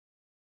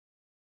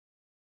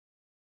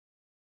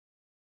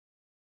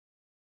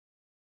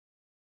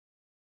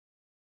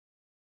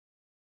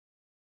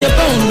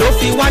Bóun ló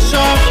fi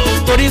wáṣọ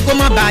torí kó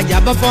má bàa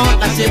jábọ́ fọ́n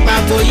la ṣe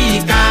pàgọ́ yìí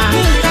ká.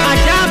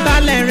 Ajá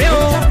balẹ̀ rẹ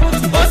o,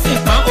 ó sì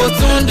pọ́n ó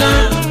tún dán.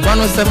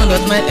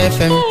 107.9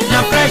 FM na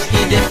fresh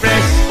e dey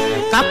fresh.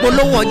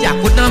 Kápolówó ọjà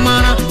kó dán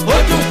mọ́rán, ó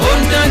dùn ó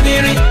ń dán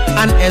gbinrin.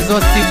 And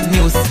exhaustive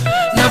news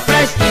na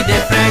fresh e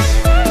dey fresh.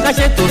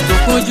 Káṣe tòótọ́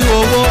kúnjú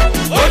owó,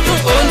 ó dùn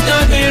ó ń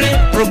dán gbinrin.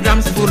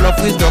 Programs full of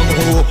wisdom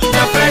o,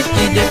 na fresh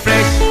e dey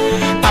fresh.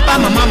 Papa,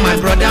 mama, my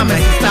brother, my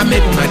sister,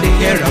 make una dey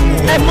hear am o.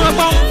 Ẹ mọ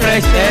gbọ́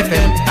Fresh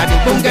FM,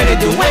 àdìgbòǹgẹ̀rẹ̀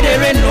dey wey dey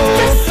rain o.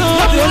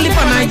 No be only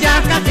for Naija,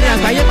 káàkiri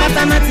àgbáyé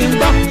pátá náà ti ń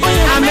gbọ́.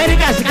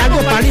 America, Chicago,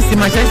 Paris,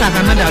 Manchester,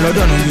 Canada,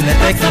 London,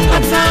 United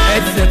Kingdom,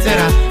 etc.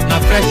 Na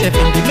Fresh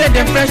FM dey make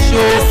dem fresh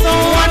o.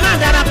 Wọn náà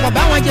darapọ̀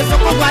báwọn jẹ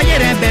sọ́kọ́gbọ́ ayé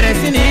rẹ̀ bẹ̀rẹ̀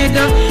sí ní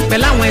dán.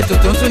 Pẹ̀lú àwọn ètò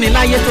tó ń tún ní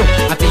láyé tò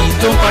àti èyí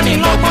tó ń kọ́ni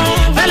lọ́gbọ́n.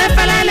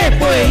 Fẹ́lẹ́fẹ́lẹ́ lè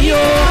po èyí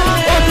o.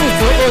 Ó dùn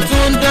tó o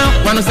tún ń dán.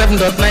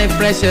 107.9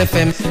 Fresh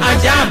FM,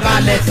 ajá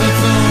balẹ̀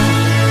tuntun.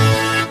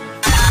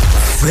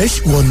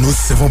 Fresh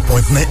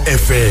 107.9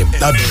 FM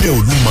lábẹ́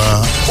Olúmọ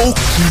ó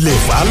kilẹ̀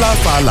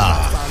fàlàfàlà.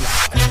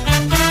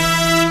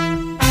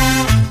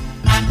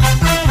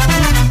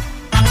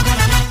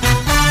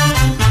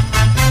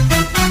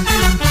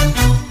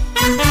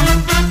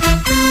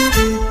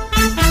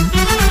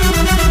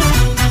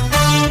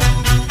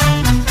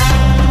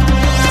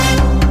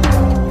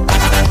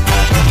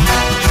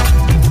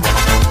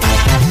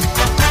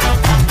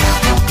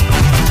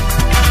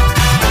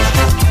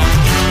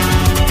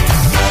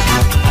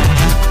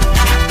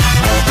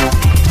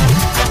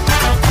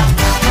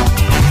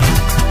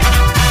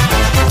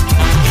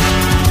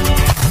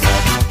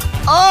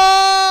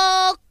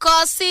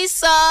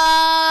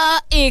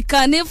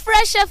 ìkànnì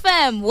Fresh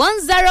FM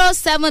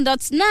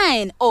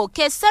 107.9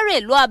 òkè sẹ́rẹ̀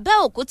ìlú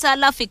Abẹ́òkúta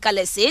la fi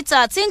kalẹ̀ sí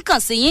ta tí ń kàn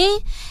sí yín.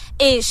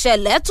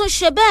 Ìṣẹ̀lẹ̀ tún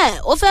ṣe bẹ́ẹ̀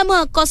ó fẹ́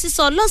mọ́ kọ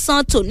sísọ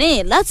lọ́sàn-án tòní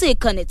láti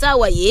ìkànnì tá a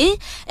wà yìí.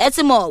 Ẹ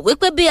ti mọ̀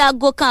wípé bí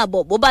aago kan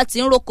àbọ̀ bó bá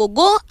ti ń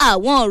rokògó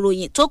àwọn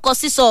ìròyìn tó kọ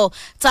sísọ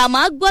tá a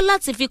máa gbọ́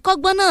láti fi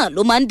kọ́gbọ́n náà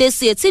ló máa ń dé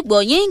sí etí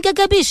gbọ̀nyìn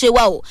gẹ́gẹ́ bí ìṣe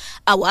wa o.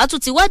 Àwa tún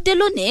ti wá dé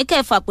lónìí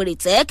kẹfà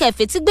pèrètẹ́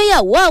kẹfì tí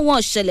gbéyàwó àwọn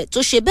ìṣẹ̀lẹ̀ tó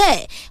ṣe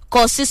bẹ́ẹ̀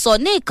kọ sísọ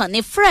ní ìkànnì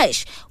Fresh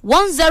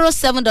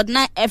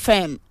 107.9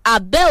 FM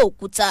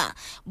Abẹ́òkúta.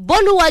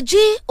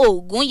 Bólúwájí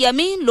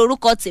Ògúnyẹmí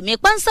lórúkọ tèmi.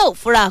 Pánsá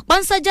òfúra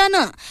pánsájá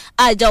náà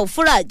àjà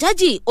òfúra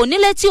àjájì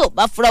onílé tí ò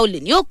bá fura olè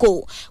ní òkò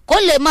kó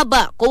lè má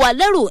bà kó wa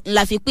lẹ́rù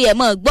ńlá fi pé ẹ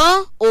mọ́ gbọ́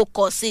ó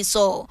kọ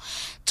sísọ.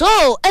 tó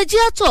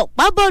ẹjẹ́ àtọ̀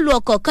pábọ́ọ̀lù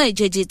ọ̀kọ̀ọ̀kan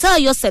ìjèjì tá a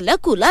yọ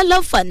sẹ̀lẹ́kù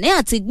láǹfààní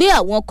àti gbé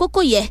àwọn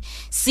kókó yẹ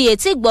sí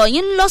etí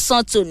gbọ̀nyìn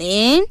lọ́sàn-án tòní.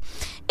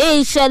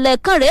 Ìṣẹ̀lẹ̀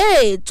kan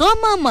rèé tó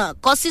mọ̀mọ̀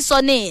kọ sísọ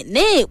ní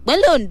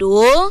ìpínlẹ̀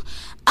Ondo.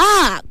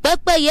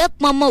 Pẹ́pẹ́yẹ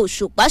pọnmọ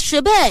òṣùpá ṣe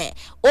bẹ́ẹ̀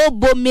ó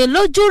bomi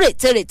lójú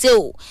rètérètè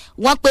o.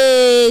 Wọ́n pe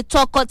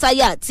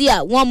tọkọtaya àti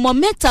àwọn ọmọ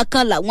mẹ́ta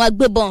kan làwọn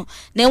agbébọn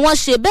ni wọ́n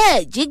ṣe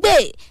bẹ́ẹ̀ jí gbé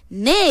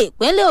ní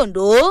ìpínlẹ̀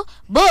Ondo.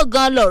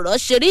 Bóògan lọ̀rọ̀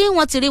ṣe rí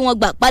wọ́n ti rí wọn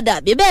gbà padà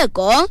bí bẹ́ẹ̀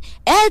kọ́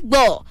ẹ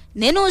gbọ́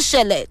nínú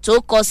ìṣẹ̀lẹ̀ tó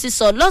kọ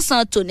sísọ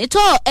lọ́sàn-án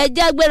tònítọ́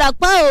ẹjẹ́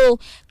agbérapá o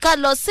ká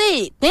lọ sí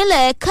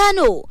ìpínlẹ̀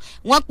Kano.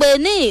 Wọ́n pe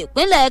ní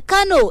ìpínlẹ̀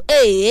Kano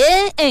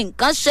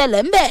nǹkan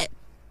ṣẹlẹ̀ ńbẹ̀.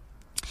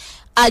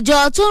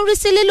 Àjọ tó ń rí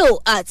sí lílò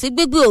àti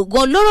gbígbé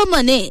oògùn olóró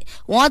mọ̀ ni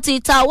wọ́n ti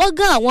ta ọwọ́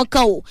gan àwọn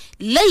kan ò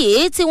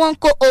lẹ́yìn tí wọ́n ń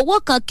kó owó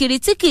kan kiri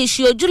tí kì í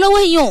ṣe ojúlówó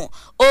èèyàn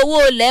owó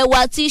ilẹ̀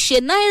wa ti ṣe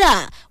náírà.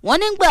 Wọ́n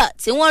nígbà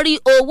tí wọ́n rí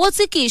owó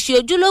tí kì í ṣe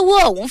ojúlówó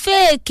ọ̀hún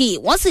fẹ́ẹ̀kì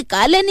wọ́n sì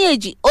ká lé ní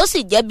èjì ó sì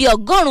jẹ́ bí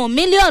 100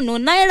 mílíọ̀nù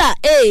náírà.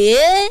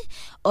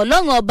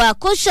 Ọlọ́run ọba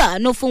kó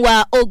ṣàánú fún wa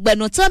ó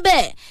gbẹ̀nù tán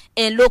bẹ́ẹ̀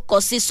ẹ̀ ló kọ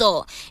sísọ.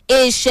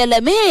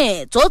 Ìṣẹ̀lẹ̀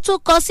míì tó tún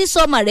kọ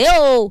sísọ màrè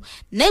o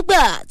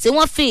nígbà tí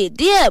wọ́n fi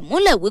ìdí ẹ̀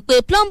múlẹ̀ wípé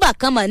plumber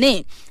kan mọ̀ ní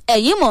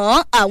ẹ̀yìn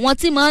mọ́ àwọn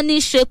tí máa ń ní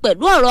ṣe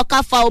pẹ̀lú ọ̀rọ̀ ká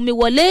fa omi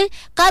wọlé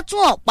ká tún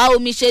ọ̀pá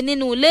omi ṣe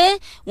nínú ilé.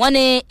 Wọ́n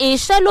ní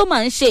iṣẹ́ ló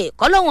máa ń ṣe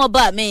kọ́lọ́wọ́n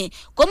ọba mi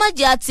kó má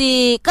jẹ́ àti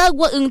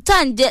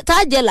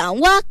tájẹ là ń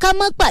wá ká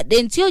mọ́ pàdé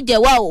tí ó jẹ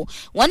wá o.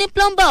 Wọ́n ní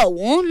plumber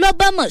ọ̀hún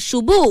lọ́bàmọ̀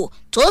ṣubú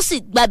tó sì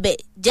gbabẹ̀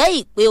jẹ́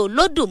ìpè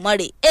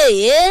Olódùmarè.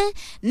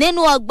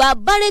 Nínú ọgbà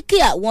bárékì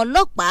àwọn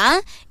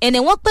ọlọ́pàá ẹni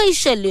wọ́n pé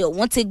ìṣẹ̀lẹ̀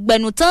ọ̀hún ti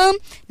gbẹnu tán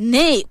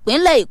ní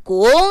ìpínlẹ̀ Èkó.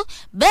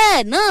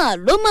 Bẹ́ẹ̀ náà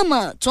ló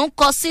mọ̀mọ̀ tún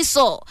kọ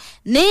sísọ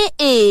ní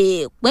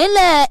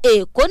ìpínlẹ̀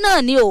Èkó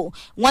náà ni o.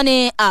 Wọ́n ní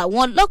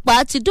àwọn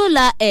ọlọ́pàá ti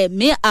dóòlà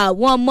ẹ̀mí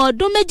àwọn ọmọ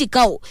ọdún méjì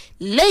kan o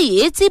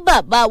léyìí tí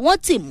bàbá wọn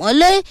tì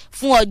mọ́lé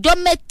fún ọjọ́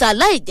 3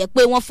 láì jẹ́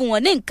pé wọ́n fún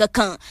wọn ní nǹkan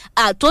kan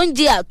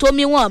àtóúnjẹ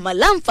àtomi wọn àmọ́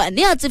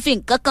láǹfààní àti fi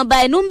nǹkan kan ba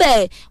ẹnu bẹ̀.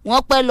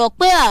 Wọ́n pẹ́ lọ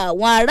pé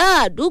àwọn ará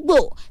àdúgbò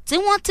tí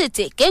wọ́n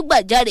tètè ké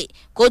gbàjarè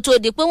kó tó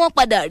di pé wọ́n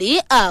padà rí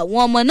àwọn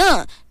ọmọ náà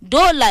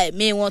dóòlà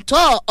ẹ̀mí wọn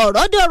tọ́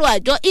ọ̀rọ̀ dọ̀rọ̀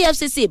àjọ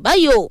EFCC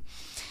báyìí o.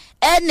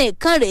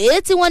 Ẹnìkan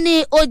rèé tí wọ́n ní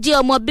ó jẹ́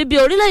ọmọ bíbí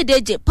orílẹ̀-èdè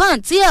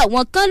Japan tí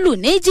àwọn kan lù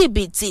ní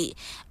jìbìtì.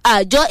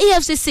 Àjọ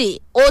EFCC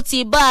ó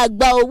ti bá a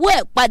gba owó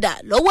ẹ̀ padà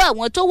lọ́wọ́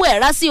àwọn tó wẹ̀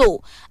rá sí o.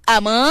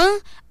 Àmọ́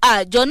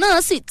àjọ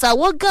náà sì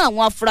tawọ́ gan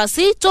àwọn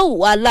afurasí tó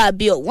hùwà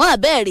láabi ọ̀hún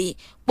àbẹ́ẹ̀rí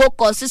pò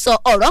kọ sísọ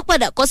ọ̀rọ̀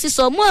padà kọ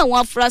sísọ mú àwọn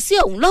afurasí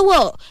ọ̀hún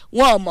lọ́wọ́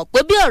wọn ò mọ̀ pé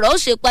bí ọ̀rọ̀ ó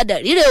ṣe padà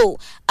ríre o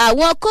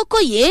àwọn kókó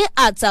yìí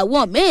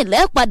àtàwọn míì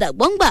lẹ́ẹ̀padà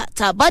gbọ́ngbà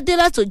tá a bá dé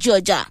látòjú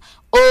ọjà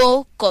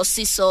ó kọ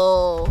sísọ.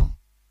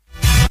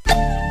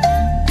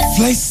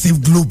 Flysafe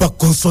Global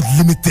Consult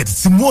Limited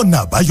ti mú ọ̀nà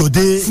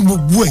àbáyọdé fún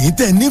gbogbo ẹ̀yin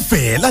tẹ́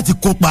nífẹ̀ẹ́ láti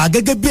kópa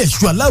gẹ́gẹ́ bí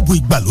ẹ̀ṣọ́ aláàbò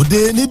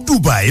ìgbàlódé ní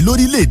Dubai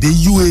lórílẹ̀‐èdè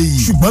UAE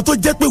ṣùgbọ́n tó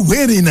jẹ́ pé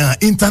wéèrìnà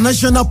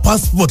international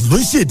passport ló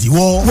ń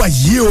ṣèdíwọ́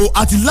wàyí o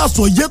àti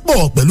láṣọ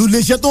yẹ́pọ̀ pẹ̀lú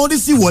iléeṣẹ́ tó ń rí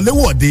sí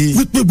wọléwọ̀de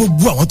wípé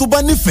gbogbo àwọn tó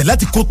bá nífẹ̀ẹ́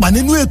láti kópa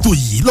nínú ètò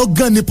yìí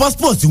lọ́gán ni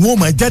passport tí wọ́n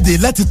máa jáde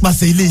láti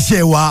pàṣẹ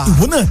iléeṣẹ́ wa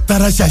ìwọ náà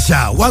tara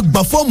ṣàṣà wá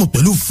gba fọ́ọ̀mù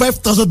pẹ̀lú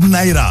 5,000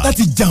 naira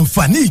láti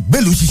jàǹfààní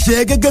ìgbélú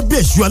ṣiṣẹ́ gẹ́gẹ́ bí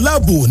ẹ̀ṣọ́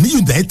aláàbò ní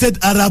United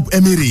Arab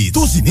Emirates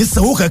tó sì ní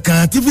sanwó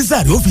kankan tí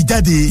fisa rẹ̀ ó fi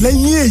jáde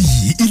lẹ́yìn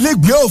èyí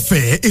ilégbèé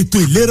ọ̀fẹ́ ètò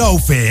ìlera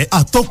ọ̀fẹ́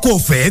àtọ́kọ̀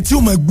ọ̀fẹ́ tí ó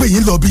máa gbé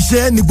yín lọ bí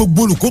iṣẹ́ ni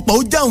gbogbo olùkópa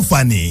ó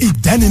jàǹfààní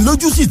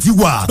ìdánilójú sì ti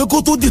wà pé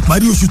kó tó di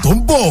parí oṣù tó ń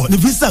bọ̀ ni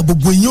fisa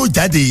gbogbo yín ó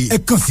jáde ẹ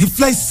kàn sí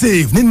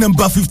Flysafe ní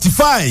nọ́mbà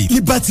 55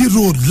 Liberty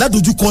Road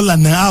ládojúkọ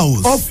Lana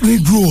House off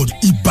Ring Road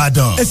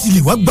Ìbàdàn ẹ sì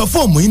lè wá gba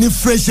fọ́ọ̀mù yín ní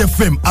Fresh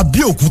FM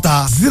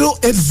Abẹ́òkúta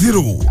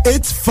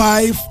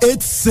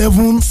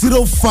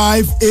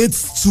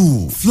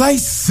 08085870582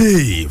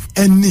 Flysafe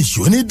ẹni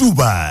ìṣó ní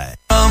Dubai.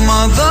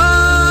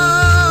 Ramadan.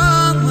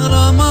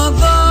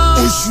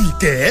 Oṣù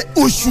ìkẹ́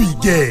oṣù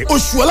ìgẹ̀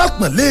oṣù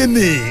alápọ̀nlé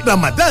ni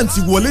Ramadan ti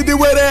wọlé dé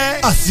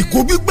wẹ́rẹ́ àsìkò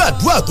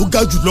gbígbàdúrà tó ga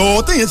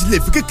jùlọ téèyàn ti lè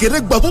fi kékeré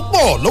gba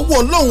púpọ̀ lọ́wọ́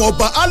Ọlọ́run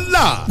ọba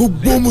Allah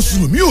gbogbo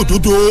mùsùlùmí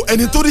òdodo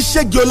ẹni tó rí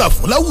ṣẹ́gi ọlá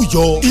fún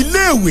láwùjọ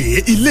iléèwé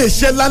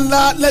iléeṣẹ́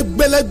ńláńlá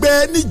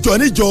lẹ́gbẹ́lẹ́gbẹ́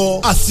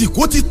níjọ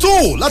àsìkò ti tó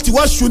láti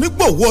wá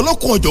ṣonígbọ̀wọ́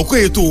ọlọ́kan ọ̀jọ̀kan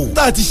ètò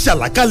tá a ti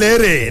ṣàlàkalẹ̀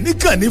rẹ̀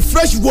níkànnì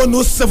Fresh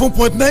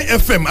 107.9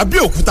 FM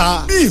Abẹ́òkúta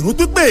bí ìrún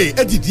pípé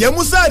ẹ̀dìdì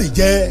ẹ̀músàrì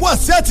jẹ́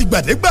wàásù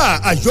àtìgbàdégbà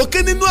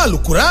àyọkẹ́ nínú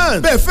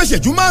àlùkùrán bẹ́ẹ̀ fẹ́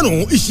ìṣẹ́jú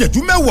márùn-ún ìṣẹ́jú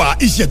mẹ́wàá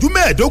ìṣẹ́jú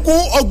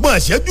mẹ́ẹ̀ẹ́dógún ọgbọ̀n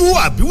ìṣẹ́jú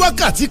àbí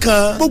wákàtí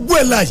kan gbogbo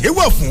ẹ̀ láàyè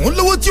wà fún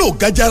lówó tí ò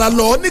gajara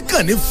lọ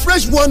níkànnì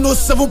Fresh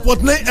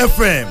 107.9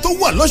 FM tó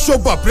wà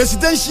lọ́sọ̀gbà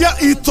Presidential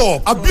Etop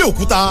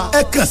Abẹ́òkúta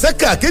ẹ kàn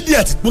sẹ́ka àkéde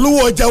àti polówó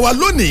ọjà wa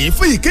lónìí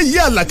fún ìkéyìí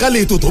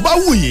àlàkalẹ̀ ètò tó bá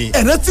wù yín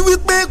ẹ rántí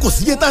wípé kò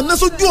sí iye tá a ná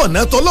sójú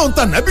ọ̀nà tọ́lọ́run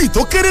tànàbì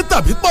tó kéré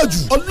tàbí pọ̀jù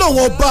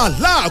Ọlọ́run ọba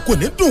Allah kò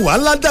ní dùn wá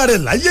ládàá rẹ̀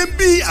láyé ń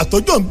bí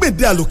àtọ́jọ́ ń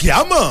gbèdé àlòkè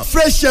àmọ́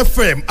Fresh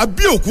FM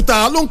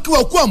Abẹ́òkúta ló ń kí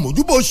wa kú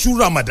àmójúbọ̀ oṣù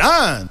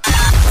Ramadan.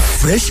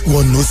 Fresh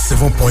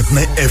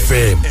 107.9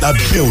 FM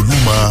lábẹ́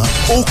Olúmọ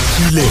ó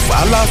kilẹ̀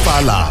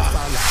fàlàfàlà.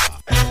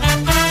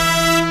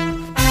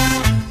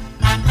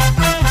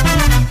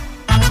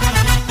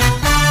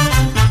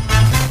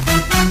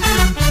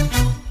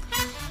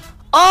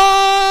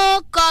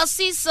 Ọkọ̀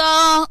sísọ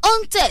ó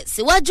ń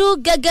tẹ̀síwájú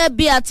gẹ́gẹ́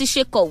bí a ti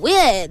ṣe kọ̀wé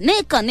ẹ̀ ní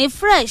ìkànnì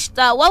Fresh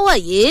tá a wá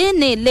wàyé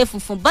ní ilé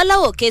funfun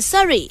Báláwo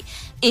Kesari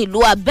ìlú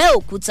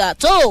Abẹ́òkúta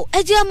tó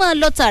ẹjẹ́ máa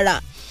lọ tààrà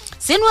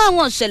sínú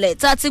àwọn ìṣẹ̀lẹ̀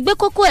tá a ti gbé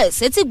kókó ẹ̀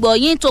sétí gbọ́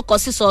yín tó kọ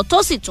sísọ tó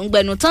sì tún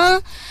gbẹnu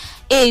tán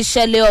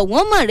ìṣẹ̀lẹ̀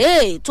ọ̀wọ́n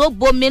mọ̀rẹ́ tó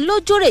bomi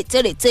lójú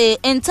rètérètè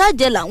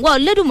ẹ̀ńtàjẹ́ làwọn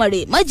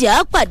Olódùmarè mọ̀jẹ̀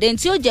àpàdé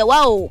tí ó jẹ́ wá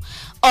o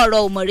ọ̀rọ̀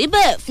ò mọ̀ rí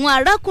bẹ́ẹ̀ fún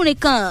arákùnrin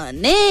kan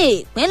ní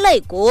ìpínlẹ̀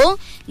Èkó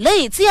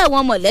lẹ́yìn tí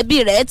àwọn mọ̀lẹ́bí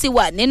rẹ̀ ti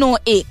wà nínú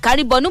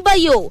ìkáríbọnú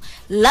báyìí o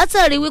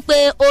látàrí wípé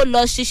ó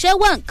lọ ṣiṣẹ́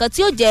wá nǹkan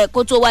tí ó jẹ́ kó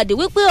tó wádìí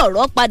wípé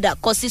ọ̀rọ̀ padà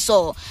kọ sísọ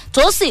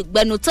tó sì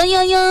gbẹnu tán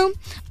yányán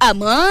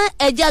àmọ́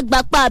ẹja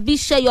gbapá bí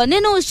ṣẹyọ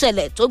nínú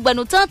ìṣẹ̀lẹ̀ tó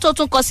gbẹnu tán tó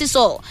tún kọ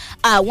sísọ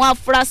àwọn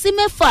afurasí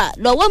 6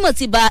 lọ́wọ́ mọ̀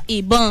ti ba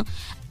ìbọn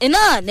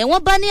iná ni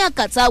wọ́n bá ní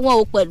àkàtà wọn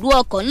ò pẹ̀lú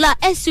ọkọ̀ ńlá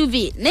SUV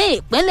ní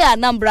ìpínlẹ̀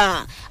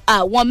Anambra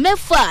àwọn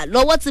 6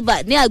 lọ́wọ́ ti bà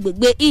ní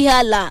agbègbè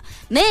Ihiala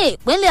ní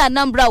ìpínlẹ̀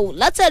Anambra ò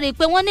látàrí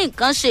pé wọ́n ní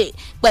nǹkan ṣe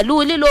pẹ̀lú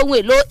lílo ohun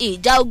èlò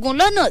ìjà ogun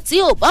lọ́nà tí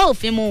ò bá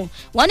òfin mu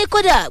wọ́n ní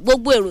kódà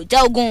gbogbo èròjà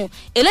ogun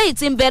eléyìí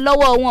tí ń bẹ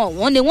lọ́wọ́ wọn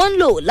òun ni wọ́n ń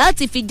lò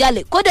láti fi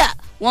jalè kódà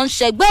wọ́n ń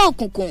ṣẹgbẹ́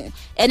òkùnkùn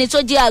ẹni tó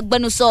jẹ́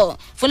agbẹnusọ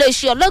fún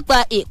iléeṣẹ́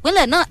ọlọ́pàá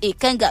ìpínlẹ̀ náà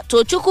Ìkẹngà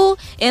Tochukwu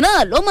iná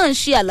ló máa ń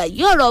ṣe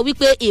àlàyé ọ̀rọ̀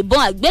wípé ìbọn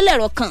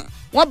àgbélẹ̀rọ kan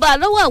wọ́n bá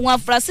lọ́wọ́ àwọn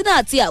afurasí náà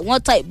àti àwọn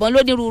ta ìbọn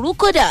lónírúurú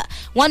kódà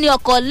wọ́n ní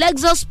ọkọ̀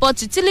Lexus Sport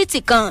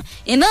Utility kan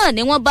iná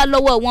ni wọ́n bá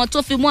lọ́wọ́ wọn tó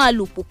fi mú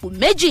alùpùpù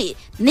 2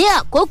 ní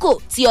àkókò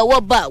tí ọwọ́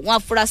bá àwọn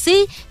afurasí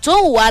tó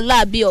ń hùwà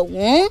láabi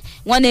ọ̀hún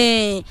wọ́n ní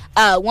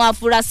àwọn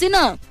afurasí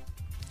náà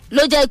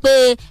ló jẹ́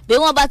pé bí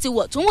wọ́n bá ti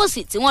wọ̀ tún wò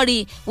sí tí wọ́n rí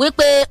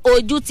wípé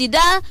ojú ti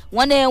dá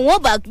wọn ni wọ́n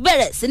bá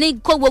bẹ̀rẹ̀ sí ní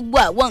kó gbogbo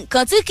àwọn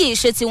nǹkan tí kì í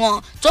ṣe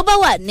tiwọn tó bá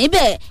wà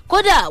níbẹ̀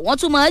kódà wọ́n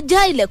tún máa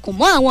já ilẹ̀kùn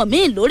mọ́ àwọn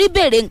míì lórí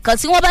béèrè nǹkan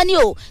tí wọ́n bá ní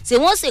o tí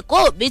wọ́n sì kó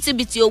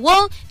bítíbitì owó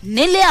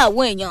nílé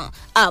àwọn èèyàn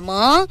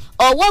àmọ́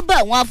ọwọ́ bá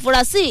àwọn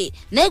afurasí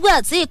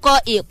nígbà tí ikọ̀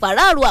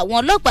ìpàráàrò àwọn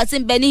ọlọ́pàá ti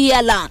ń bẹ ní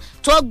Ihiala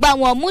tó gbá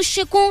wọn mú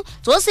ṣíkún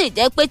tó sì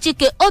jẹ́ pé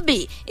Chike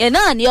Obi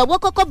náà ní ọwọ́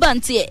kọ́kọ́ bá ń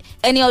tiẹ̀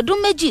ẹni ọdún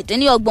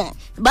 28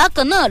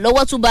 bákan náà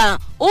lọ́wọ́ tún bá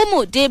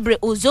Umu Debre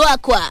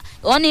Uzoakwa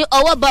wọ́n ní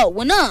ọwọ́ bá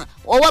òun náà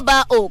ọwọ́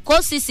bá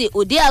Okosisi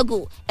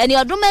Odiagu ẹni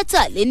ọdún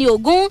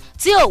 23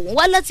 tí òun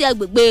wá láti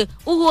agbègbè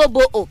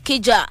Uhuobo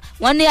Okija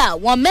wọ́n ní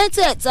àwọn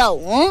mẹ́tẹ̀ẹ̀ta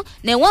òun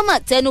ni wọ́n mà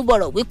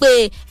tẹnubọ̀rọ̀ wípé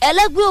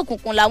ẹlẹ́gbẹ́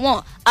òkùnkùn làwọn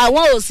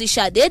ò sì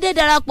ṣàdédé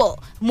darapọ̀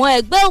mọ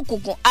ẹgbẹ́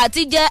òkùnkùn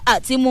àti jẹ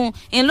àti mu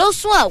ń ló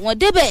sún àwọn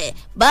débẹ̀.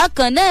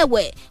 Bákan náà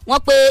ẹ̀wẹ̀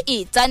wọ́n pe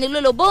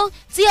ìtanilólobó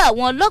tí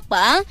àwọn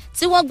ọlọ́pàá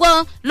tí wọ́n gbọ́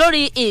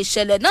lórí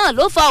ìṣẹ̀lẹ̀ náà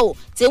ló fà ó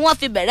tí wọ́n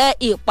fi bẹ̀rẹ̀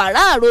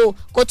ìpàráàrò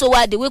kó tó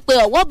wá di wípé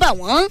ọwọ́ bà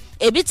wọ́n.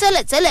 Ebi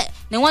tẹ́lẹ̀tẹ́lẹ̀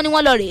ni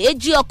wọ́n lọ rèé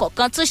jí ọkọ̀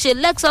kan tó ṣe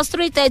Lexus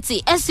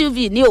 330 SUV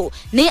ní o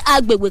ní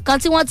agbègbè kan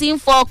tí wọ́n ti ń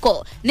fọ ọkọ̀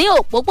ní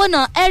òpópónà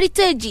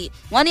Heritage.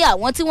 Wọ́n ní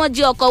àwọn tí wọ́n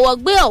jí ọkọ̀ wọ́n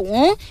gbé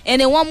ọ̀hún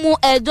ẹni wọ́n mú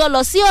ẹjọ́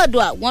lọ sí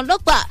ọ̀dọ̀ àwọn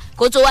ọlọ́pàá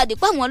kó tó wá di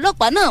pé àwọn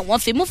ọlọ́pàá náà wọ́n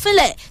fi mú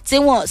fílẹ̀ tí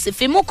wọ́n sì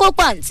fi mú kó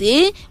pàǹtí.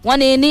 Wọ́n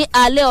ní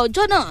alẹ́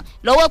ọjọ́ náà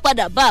lọ́wọ́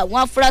padà bá àwọn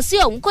afurasí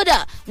ọ̀hún kódà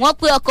wọ́n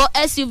pé ọkọ̀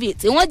SUV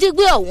tí wọ́n jí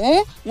gbé ọ̀hún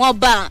wọ́n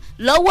bá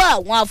lọ́wọ́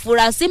àwọn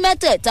afurasí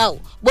mẹ́tẹ̀ẹ̀ta o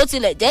bó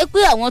tilẹ̀ jẹ́ pé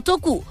àwọn tó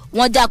kù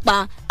wọ́n jápa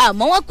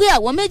àmọ́ wọ́n pé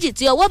àwọn méjì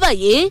tí ọwọ́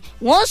bàyè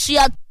wọ́n ṣe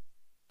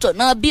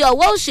àtọ̀nà bí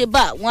ọwọ́ ò ṣe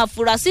bá àwọn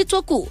afurasí tó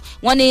kù.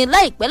 Wọ́n ní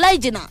láìpẹ́ láì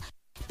jìnnà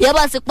bí a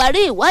bá ti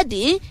parí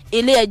ìwádìí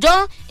ilé ẹjọ́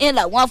ń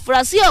làwọn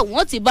afurasí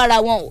ọ̀hún ti bára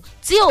wọn o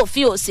tí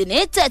òfin ò sì ní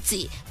tẹ̀tì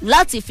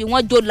láti fi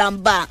wọ́n jó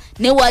làǹbà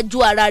níwájú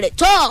ara rẹ̀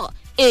tọ́.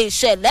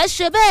 Ìṣẹ̀lẹ̀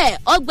ṣe bẹ́ẹ̀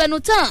ọgbẹnu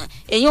tán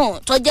èèyàn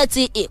tó jẹ́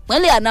ti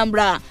ìpínlẹ̀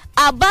Anambra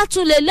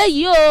abátúlẹ̀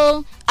lẹ́yìí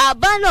o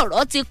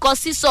abálọ̀rọ̀ ti kọ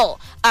sísọ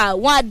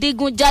àwọn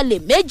adigunjalè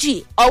méjì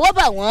ọwọ́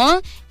bà wọ́n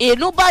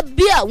ìlú bá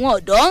bí àwọn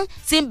ọ̀dọ́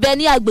tí ń bẹ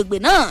ní agbègbè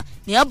náà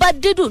ní wọ́n bá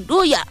dídùn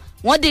dúyà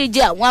wọ́n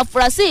díje àwọn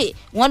afurasí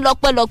wọn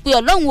lọ́pẹ́lọpẹ́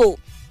Ọlọ́run o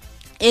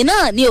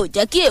iná ni ò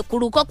jẹ́ kí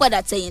èkúrú kọ́ padà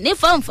tẹ̀yìn ní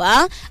fàǹfà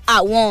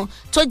àwọn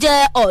tó jẹ́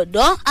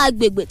ọ̀dọ́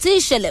agbègbè tí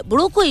ìṣẹ̀lẹ̀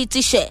burúkú yìí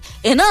ti ṣẹ̀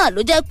iná ló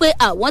jẹ́ pé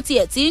àwọn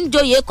tiẹ̀ ti ń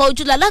joyè kọ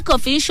ojúlá kan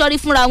fi ń ṣọ́rí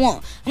fúnra wọn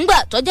ńgbà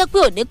tó jẹ́ pé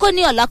òní kò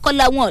ní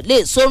ọ̀làkọ́lá wọn lè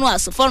sorun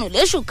àsùnfọ̀rùn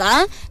léṣùká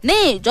ní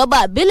ìjọba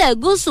àbílẹ̀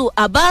gúúsù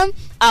àbá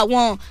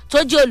àwọn tó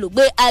jẹ́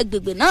olùgbé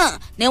agbègbè náà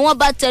ni wọ́n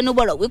bá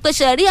tẹnubọ̀rọ̀ wípé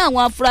ṣe rí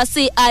àwọn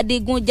afurasí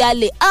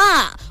adigunjalè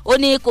ó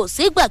ní kò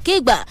sí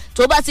ìgbàkigbà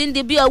tó bá ti ń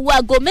di bí ọwọ́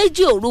aago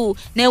 2 òru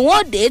ni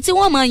wọ́n dé tí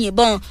wọ́n mọ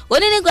yìnbọn ó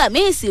ní nígbà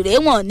míì sì rèé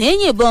wọn ní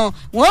yìnbọn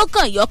wọn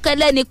kàn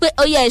yọkẹ́lẹ́ ni pé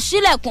ó yẹ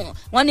ìṣílẹ̀kùn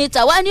wọn ni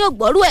tàwa ní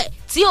ògbọ́rú ẹ̀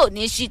tí ò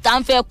ní ṣí tá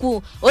ń fẹ́ kú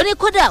ó ní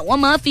kódà wọ́n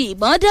máa ń fi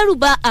ìbọn dẹ́rù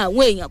ba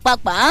àwọn èèyàn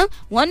pàpà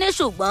wọ́n ní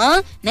ṣùgbọ́n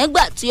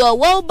nígbà tí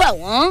ọwọ́ ó bà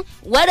wọ́n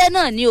wẹ́rẹ́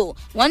náà ni o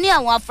wọ́n ní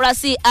àwọn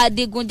afurasí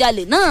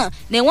adigunjalè náà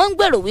ni wọ́n ń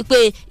gbèrò wípé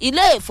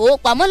ilé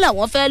ìfowópamọ́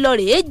làwọn fẹ́ lọ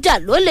rèé jà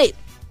lólè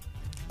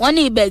wọ́n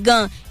ní ibẹ̀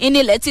gan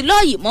ìnilẹ̀ ti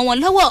lọ́ọ̀yì mọ́ wọn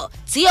lọ́wọ́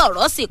tí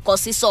ọ̀rọ̀ sì kọ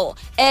sísọ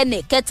ẹnì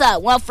kẹta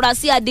àwọn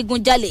afurasí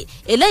adigunjalè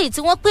eléyìí tí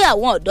wọ́n pé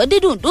àwọn ọ̀dọ́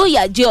dídùn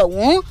dóòyà jẹ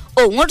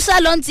òun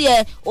sálọ́ntì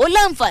ẹ̀ ó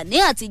láǹfààní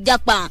àti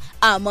jápa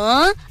àmọ́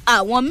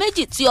àwọn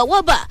méjì tí ọwọ́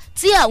bà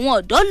tí àwọn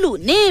ọ̀dọ́ lù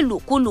ní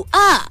ìlùkulù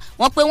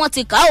wọ́n pé wọ́n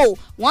ti kà ó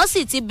wọ́n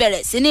sì ti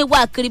bẹ̀rẹ̀ sí ní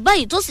wá kiri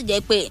báyìí tó sì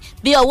jẹ́ pé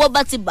bí ọwọ́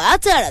bá ti bà á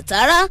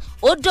tààràtàrà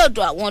ó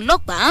dọ̀dọ̀ àwọn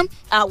ọlọ́pàá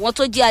àwọn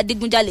tó jẹ́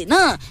adigunjalè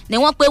náà ni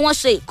wọ́n pé wọ́n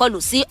ṣe ìkọlù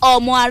sí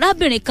ọmọ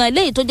arábìnrin kan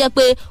eléyìí tó jẹ́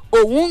pé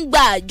òun ń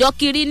gba àjọ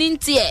kiri ní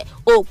tiẹ̀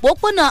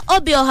òpópónà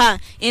Obioha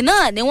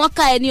iná ni wọ́n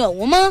ká ẹni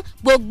ọ̀hún mọ́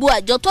gbogbo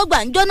àjọ tó gbà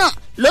ń jọ́ náà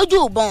lójú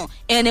ìbọn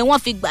ẹni wọ́n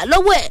fi gbà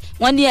lọ́wọ́ ẹ̀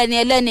wọ́n ní ẹni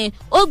ẹlẹ́ni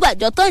ó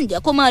gbàjọ tó ń jẹ́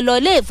kó máa lọ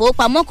ilé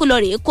ìfowópamọ́ kó lọ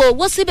rèé kó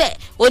owó síbẹ̀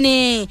ó ní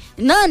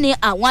náà ni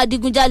àwọn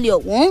adigunjalè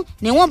ọ̀hún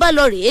ni wọ́n bá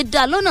lọ rèé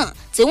dá lọ́nà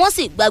tí wọ́n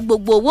sì gba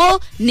gbogbo owó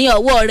ní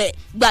ọwọ́ rẹ̀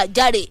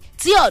gbàjarè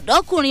tí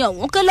ọ̀dọ́kùnrin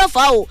ọ̀hún ké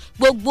lọ́fà o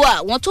gbogbo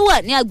àwọn tó wà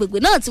ní agbègbè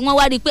náà tí wọ́n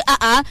wá rí i pé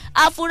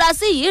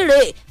afurasí yìí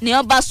rèé ni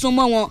wọ́n bá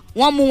súnmọ́ wọn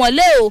wọ́n mú wọn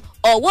lé o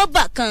ọwọ́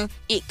bà kan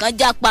ìkan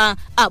jápa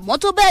àmọ́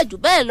tó bẹ́ẹ̀ jù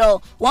bẹ́ẹ̀ lọ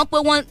wọ́n pé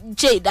wọ́n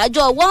ṣe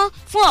ìdájọ́ ọwọ́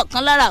fún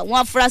ọ̀kan lára àwọn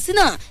afurasí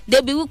náà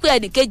débi wípé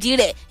ẹnìkejì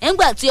rẹ̀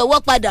ńgbà tí ọwọ́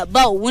padà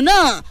bá òun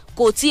náà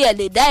kò tiẹ̀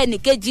lè dá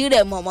ẹnìkejì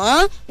rẹ̀ mọ̀ mọ́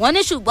wọ́n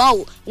ní ṣùgbọ́n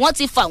o wọ́n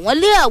ti fà wọ́n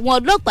lé àwọn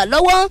ọlọ́pàá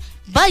lọ́wọ́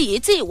báyìí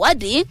tí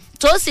ìwádìí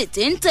tó sì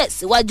ti ń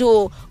tẹ̀síwájú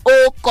ó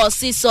kọ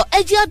sísọ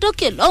ẹjẹ́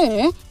àdókè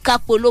lọ́hùn-ún ká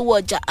polówó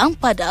ọjà à ń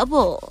padà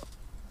bọ̀.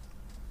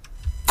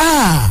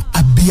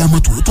 abiyamọ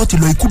tòótọ́ ti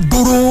lọ ikú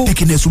dóró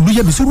Dickiness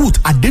Olúyẹmísí Ruth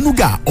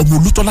Adénúgà ọmọ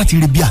Olútọ́lá ti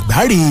rí bí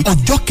àgbáre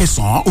ọjọ́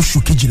 9 oṣù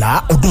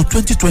kejìlá ọdún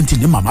 2020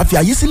 ni màmá fi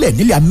ayé sílẹ̀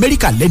nílẹ̀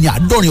Amẹ́ríkà lẹ́ni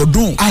 70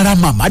 ọdún ara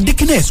màmá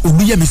Dickiness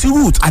Olúyẹmísí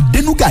Ruth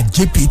Adénúgà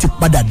JP ti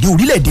padà dé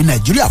orílẹ̀-èdè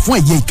Nàìjíríà fún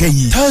ẹ̀yẹ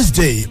ìkẹyìn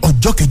Thursday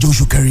ọjọ́ 8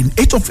 oṣù kẹrin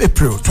 8 of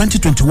April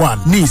 2021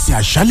 ní ìsìn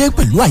àṣálẹ́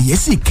pẹ̀lú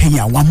àyẹ́sí ìkẹyìn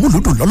àwọn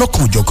amúlùdùn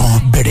lọ́lọ́kan òjọ̀kan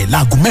bẹ̀rẹ̀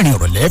láago 4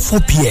 ìrọ̀lẹ́ 4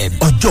 p.m.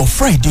 ọjọ́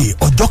Friday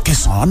ọjọ́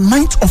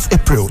 9 of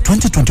April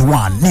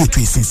 2021 ní ètò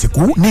ìsìn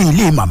ìsìnkú ní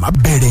ilé màmá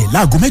bẹ̀rẹ̀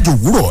láago 8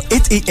 òwúrọ̀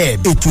 8 a.m.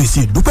 ètò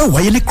ìsìn ìdúpẹ́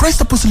wáyé ní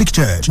Christ Apostolic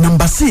Church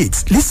number 6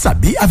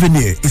 Lisabi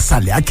Avenue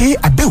Ìsàlẹ̀ Akẹ́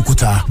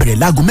Abẹ́òkúta bẹ̀rẹ̀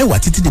láago 10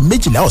 títí di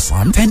 12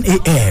 ọ̀sán 10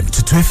 a.m.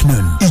 to 12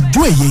 noon.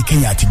 ìjọ ẹ̀yẹ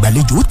ìkẹyìn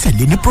àtìgbàlejò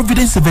tẹ̀lé ní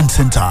Providence Event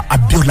Center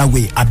Abiola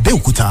Way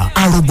Abẹ́òkúta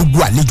arọ gbogbo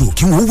àlejò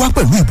kí wọ́n wá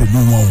pẹ̀lú ìbòmú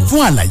wọn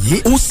fún àlàyé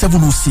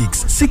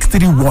 0706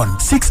 631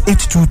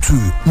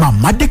 6822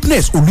 màmá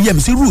Dickiness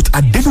Olúyẹmísí Ruth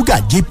Adénúgà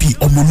JP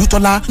ọmọ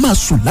Olútọ́lá máa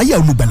sùn láyà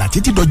olùgbàlà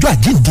títí dọjọ́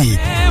àjíǹde.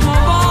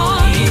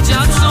 ìjà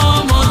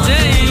tán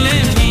mọ́tẹ́ ilé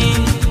mi.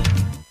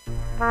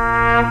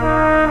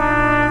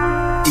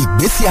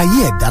 ìgbésí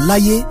ayé ẹ̀dá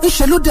láyé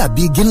ńṣe ló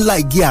dàbí igi ńlá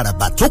igi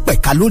àràbà tó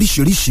pẹ̀ka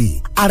lóríṣiríṣi.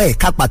 ara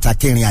ẹ̀ka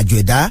pàtàkì ìrìn àjò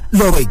ẹ̀dá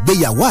lọ́rọ̀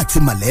ìgbéyàwó àti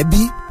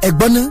mọ̀lẹ́bí.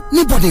 ẹ̀gbọ́n náà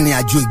níbo ni ìrìn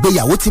àjò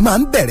ìgbéyàwó ti máa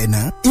ń bẹ̀rẹ̀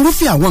náà?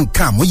 irúfẹ́ àwọn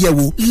nǹkan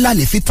àmúyẹ̀wò la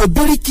lè fi tọ́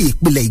bíríkì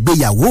ìpìlẹ̀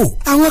ìgbéyàwó.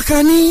 àwọn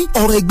kan ní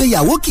ọ̀rọ̀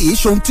ìgbéyàwó kì í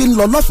ṣe ohun tí ń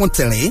lọ lọ́fun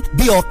tẹ̀rín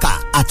bí ọkà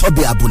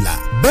àtọ́bẹ̀ àbùlà.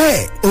 bẹ́ẹ̀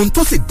ohun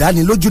tó sì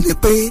dáni lójú ni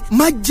pé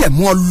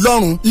májẹ̀mú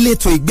Ọlọ́run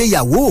létò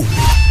ìgbéyàwó.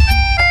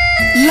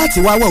 láti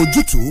wá wá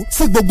ojútùú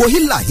sí gbogbo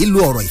hílàhílo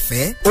ọ̀rọ̀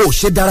ìfẹ́ ó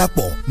ṣe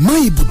darapọ̀ mọ́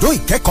ibùdó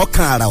ìkẹ́kọ̀ọ́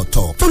kan àrà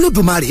ọ̀tọ̀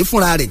t'Olódùmarè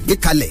fúnra rẹ̀ gbé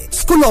kalẹ̀.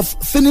 School of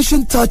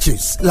Finishing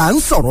Touches là ń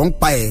sọ̀rọ̀ ń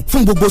pa ẹ̀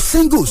fún gbogbo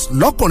singles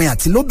lọ́kùnrin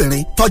àti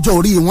lóbìnrin tọ́jọ́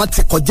orí wọn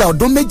ti kọjá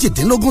ọdún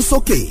 18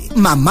 sókè.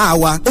 màmá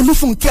wa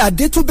Olúfúnkẹ́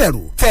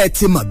Adétúbẹ̀rù tẹ́ ẹ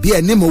ti mọ̀ bí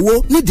ẹni mowó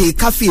nídìí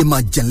káfí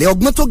ìmọ̀ jìnlẹ̀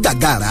ọgbọ́n tó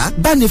gàgàrà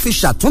bá ní fi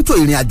ṣàtúntò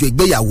ìrìn àjò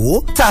ìgbéyàwó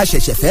tá a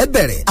ṣẹ̀ṣẹ̀ fẹ́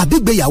bẹ̀rẹ̀ àbí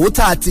ìgbéyàwó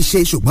tá a ti ṣe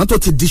ṣùgbọ́n tó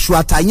ti di ṣu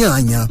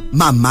àtayànyàn.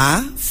 màmá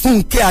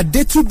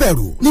Fúnkẹ́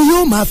Adétúbẹ̀rù ni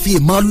yóò máa fi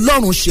ìmọ̀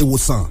Ọlọ́run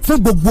ṣèwòsàn fún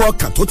gbogbo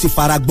ọkàn tó ti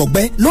fara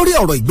gbọgbẹ́ lórí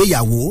ọ̀rọ̀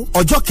ìgbéyàwó.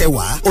 ọjọ́ 10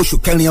 oṣù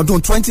kẹrin ọdún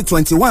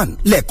 2021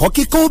 lẹ́kọ̀ọ́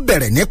kíkọ́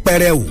bẹ̀rẹ̀ ní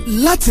pẹrẹu.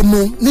 láti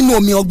mu nínú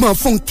omi ọgbọ́n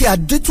Fúnkẹ́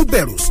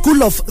Adétúbẹ̀rù School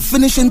of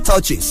Finishing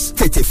Touches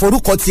tètè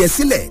forúkọ tiẹ̀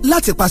sílẹ̀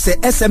láti pàṣẹ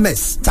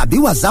SMS tàbí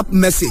WhatsApp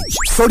message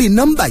sórí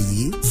nọ́mbà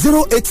yìí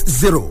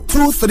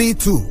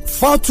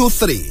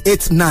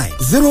 080-232-42389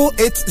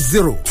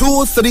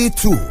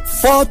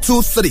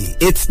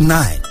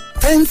 080-232-42389.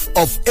 10th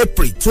of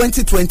April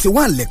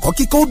 2021 lẹ́kọ̀ọ́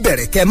kíkọ́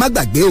bẹ̀rẹ̀ kẹ́ má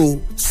gbàgbé o.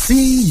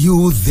 See you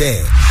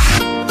there.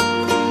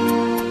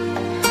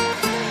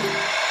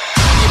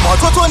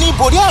 ìmọ́tótó ní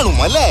borí àrùn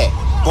mọ́lẹ̀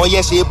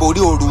bọ́yẹ́ ṣe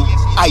borí ooru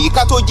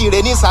àyíká tó jíire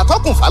ní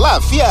ṣàtọ́kùn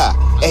fàlàáfíà.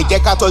 ẹ jẹ́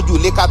ká tọ́jú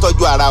ilé ká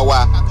tọ́jú ara wa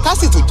ká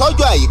sì tún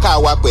tọ́jú àyíká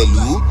wa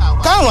pẹ̀lú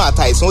káàrùn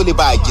àtàìsàn ó lè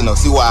bá a jìnnà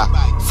sí wa.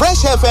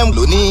 Fresh FM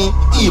ló ní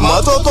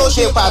ìmọ́tótó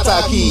ṣe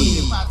pàtàkì.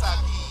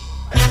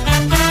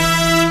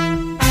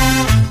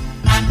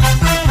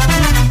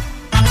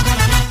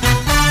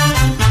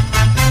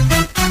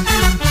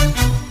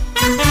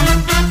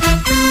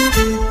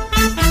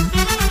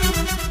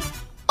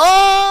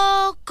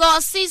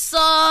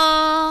 sísọ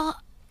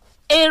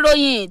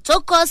ìròyìn tó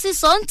kọ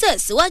sísọ ń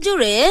tẹ̀síwájú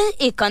rèé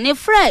ìkànnì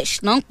Fresh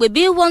náà ń pè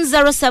bí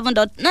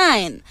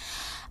 107.9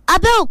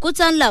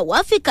 Abẹ́òkúta ńlá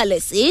wàá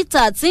fìkàlẹ̀ sí tá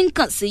a ti ń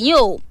kàn sí yín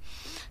o.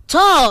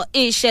 tọ́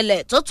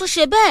ìṣẹ̀lẹ̀ tó tún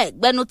ṣe bẹ́ẹ̀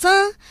gbẹnu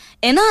tán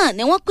iná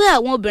ni wọ́n pé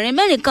àwọn obìnrin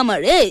 4 kan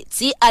mọ̀rẹ́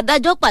tí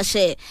adájọ́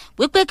pàṣẹ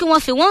wípé kí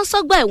wọ́n fi wọ́n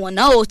sọ́gbà ẹ̀wọ̀n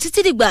náà o títí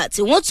dìgbà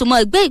tí wọ́n tún mọ́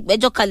gbé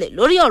ìgbẹ́jọ́ kalẹ̀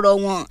lórí ọ̀rọ̀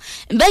wọn.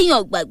 bẹ́yìn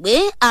ọ̀gbàgbé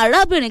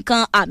arábìnrin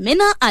kan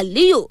Amina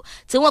Aliyu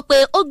tí wọ́n pé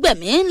ó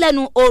gbẹ̀mí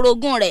lẹ́nu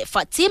orogún rẹ̀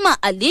Fatima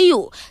Aliyu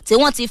tí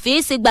wọ́n ti fi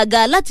sí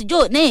gbàgà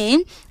látijọ́ ní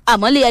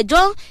àmọ́lé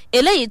ẹjọ́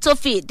eléyìí tó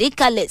fi ìdí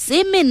kalẹ̀ sí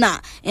Minna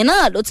iná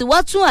ló ti wá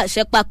tún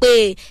àṣẹ pa pé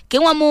kí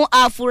wọ́n mú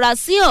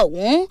afurasí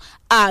ọ̀hún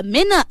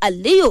Amina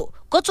Aliyu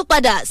kó tún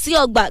padà sí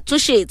ọgbà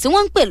túnṣe tí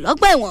wọ́n ń pè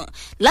lọ́gbà ẹ̀wọ̀n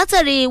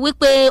látàrí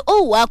wípé ó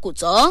wà kò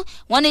tọ́.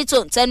 wọ́n ní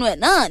tòǹtẹ́nu ẹ̀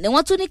náà ni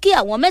wọ́n tún ní kí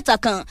àwọn 3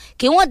 kan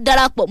kí wọ́n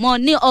darapọ̀ mọ́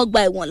ní ọgbà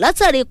ẹ̀wọ̀n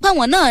látàrí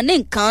páwọn náà ní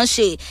nǹkan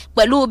ṣe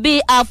pẹ̀lú bí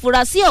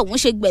afurasí ọ̀hún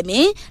ṣe gbẹ̀mí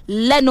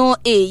lẹ́nu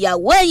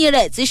ìyàwó ẹ̀yìn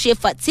rẹ̀ tí ṣe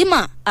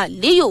Fatima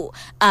Aliyu.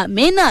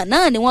 Amina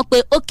náà ni wọ́n pe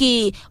ó kí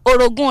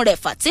orogún rẹ̀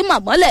Fatima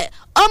mọ́lẹ̀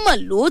ọmọ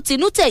ló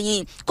tinú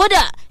tẹ̀yìn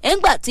kódà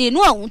ẹ̀ǹgbà tí inú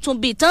ọ̀hún tún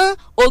bí tán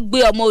ó gbé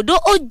ọmọ odó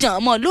ó jàn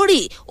ọmọ lórí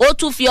ó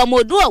tún fi ọmọ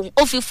odó ọ̀hún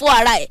ó fi fọ́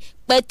ara ẹ̀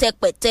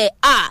pẹ̀tẹ̀pẹ̀tẹ̀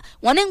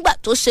wọ́n nígbà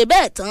tó ṣe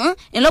bẹ́ẹ̀ tán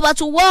ìlọ́ba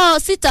tún wọ́ ọ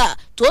síta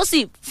tó sì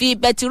fi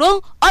bẹtiró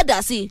ọ̀dà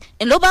sí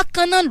ìlọ́ba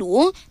kanná lù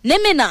ú ní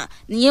Minna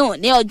nìyẹn ò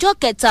ní ọjọ́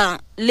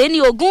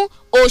 23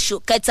 oṣù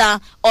kẹta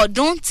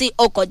ọdún tí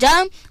ó kọjá.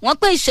 wọ́n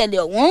pé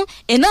ìṣẹ̀lẹ̀ ọ̀hún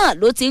iná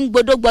ló ti ń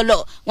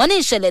gbódógbọlọ̀ wọ́n ní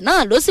ìṣẹ̀lẹ̀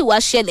náà ló sì wá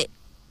ṣẹlẹ̀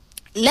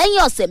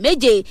lẹ́yìn ọ̀sẹ̀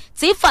 7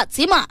 tí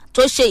Fatima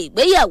tó ṣe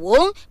ìgbéyàwó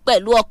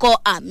pẹ̀lú ọkọ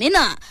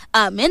Amina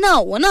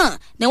ọ̀hún náà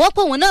ni wọ́n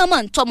pòun náà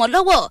mọ̀ ń tọmọ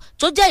lọ́wọ́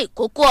tó jẹ́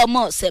ìkókó ọmọ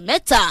ọ̀sẹ̀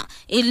 3.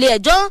 ilé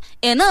ẹjọ́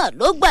iná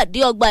ló gbàdé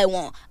ọgbà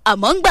ẹ̀wọ̀n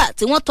àmọ́ ńgbà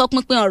tí wọ́n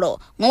tọpinpin ọ̀rọ̀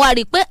wọ́n wá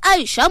rí i pé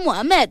Aisha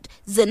Muhammed,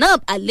 Zainab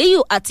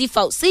Aliyu àti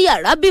Fausiya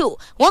Rabiu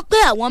wọ́n pé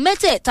àwọn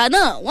mẹ́tẹ̀ẹ̀ta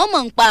náà wọ́n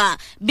mọ̀ ń pa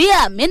bí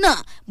Amina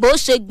bó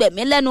ṣe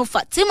gbẹ̀mí lẹ́nu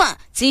Fatima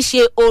tí í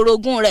ṣe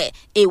orogún rẹ̀.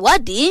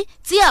 ìwádìí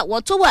tí àwọn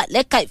tó wà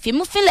lẹ́ka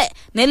ìfimúfínlẹ̀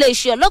nílé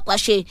iṣẹ́ ọlọ́pàá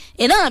ṣe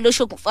iná ló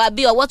ṣokùnfà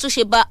bí ọwọ́ tó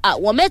ṣe ba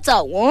àwọn mẹ́ta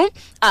ọ̀hún.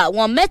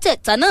 àwọn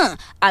mẹ́tẹ̀ẹ̀ta náà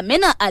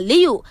Amina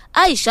Aliyu,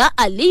 Aisha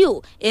Aliyu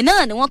iná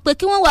ni wọ́n pé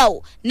kí wọ́n wà ó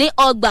ní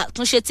ọgbà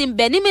àtúnṣe tí ń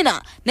bẹ ní Minna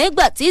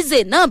nígbà tí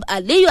Zainab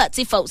Aliyu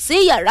àti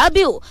Fausiya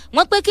Rabiu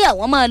wọ́n pé kí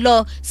àwọn máa lọ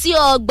sí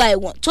ọgbà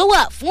ẹ̀wọ̀n tó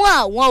wà fún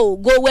àwọn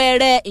ògo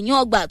wẹrẹ ìyún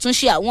ọgbà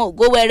àtúnṣe àwọn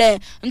ògo wẹrẹ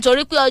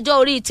nítorí pé ọjọ́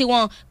orí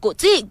tiwọn kò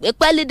tí ì gbé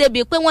pẹ́lí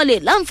débi pé wọ́n lè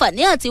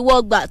láǹfààní àti wọ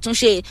ọgbà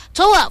àtúnṣe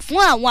tó wà fún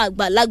àwọn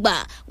àgbàlagbà.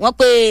 wọ́n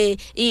pé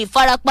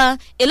ìfarapa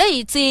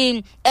eléyìí tí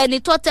ẹni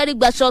tó tẹ́rí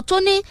gbaṣọ tó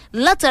ní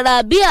látara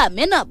bí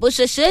Amina bó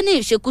ṣe ṣe ní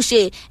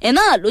ìṣekúṣe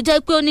iná ló jẹ́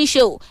pé ó ní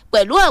ṣe ò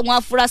pẹ̀lú àwọn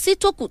afurasí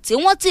tó kù tí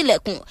wọ́n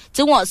tilẹ̀kùn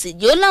tí wọ́n sì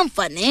jẹ́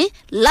láǹfààní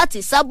láti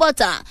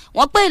sábọ̀tà.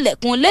 wọ́n pé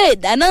ilẹ̀kùn lé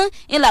ìdáná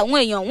ń làwọn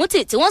èèyàn ọ̀hún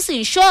tí wọ́n sì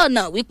ń ṣọ́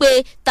ọ̀nà wípé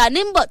ta ní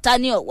ń bọ̀ ta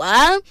ní ọ̀wá.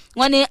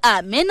 wọ́n ní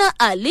Amina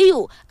Aliyu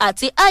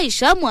àti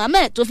Aisha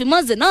Muhammed tó fi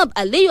mọ́ Zainab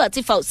Aliyu àti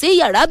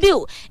Fauziya Rabiu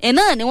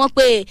iná ni wọ́n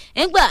pe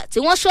nígbà tí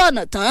wọ́n ṣọ́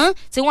ọ̀nà tán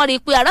tí wọ́n rí i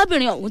pé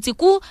arábìnrin ọ̀hún ti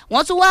kú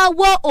wọ́n tún wáá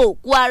wọ́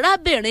òkú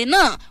arábìnrin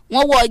náà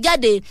wọ́n wọ́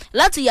jáde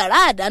láti yàrá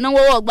àdáná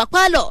wọ́n wọ́ ọgbà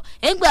pálọ̀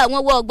nígbà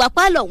wọ́n wọ́ ọgbà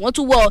pálọ̀ wọ́n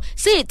tún wọ́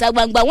sí ìta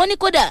gbangba wọ́n ní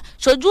kódà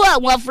ṣojú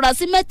àwọn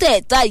afurasí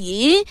mẹ́tẹ̀ẹ̀ta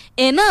yìí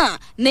iná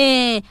ni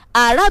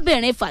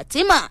arábìnrin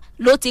Fatima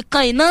ló ti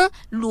kan iná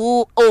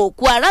lu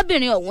òkú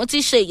arábìnrin ọ̀hún ti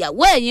ṣe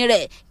ìyàwó ẹ̀yìn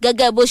rẹ̀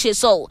gẹ́gẹ́ bó ṣe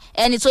sọ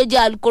ẹni tó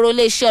jẹ́ alukoro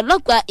iléeṣẹ́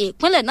ọlọ́pàá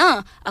ìpínlẹ̀ náà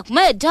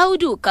Ahmed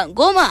Daudu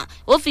Kangoma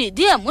ó fi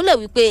ìdí ẹ̀ múlẹ̀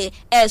wípé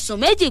ẹ̀sùn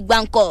méjì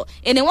gbáǹkọ̀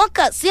ni wọ́n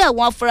kà sí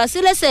àwọn afurasí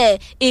lẹ́sẹ̀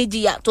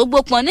ìjìyà tó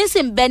gbópọn ní sì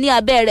ń bẹ ní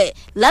abẹ́ rẹ̀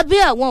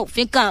lábẹ́ àwọn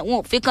òfin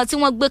kan tí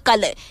wọ́n gbé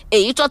kalẹ̀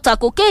èyí tó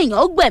tako kéèyàn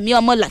ó gbẹ̀mí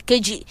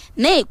ọmọlàkejì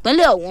ní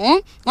ìpínlẹ̀ ọ̀hún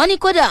wọ́n ní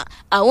kódà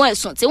àwọn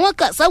ẹ̀sùn tí wọ́n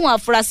kà sáwọn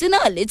afurasí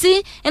náà létí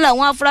ni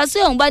làwọn afurasí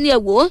ọ̀hún bá ní ẹ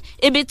wò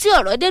ibi tí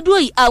ọ̀rọ̀ dé dúró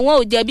yìí àwọn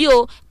ò jẹ̀bi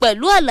o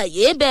pẹ̀lú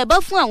àlàyé bẹ́ẹ̀ bá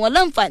fún àwọn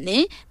láǹfààní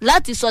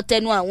láti sọ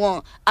tẹnu àwọn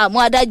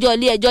adájọ́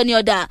ilé ẹjọ́ ní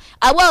ọ̀dà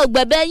àwa ò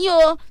gbẹ̀bẹ̀ yín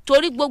o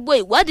torí gbogbo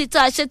ìwádìí tá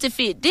a ṣe ti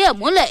fi ìdí ẹ̀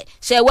múlẹ̀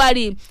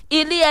ṣẹ̀wárí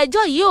ilé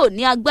ẹjọ́ yìí ò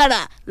ní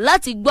agbára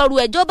láti gbọ́rú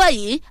ẹjọ́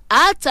báyìí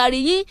àátàrí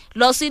yín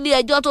lọ sí ilé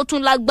ẹjọ́ tó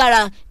tún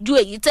lágbára ju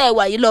èyí tẹ́ ẹ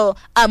wà yìí lọ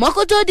àmọ́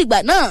kó tó dìgbà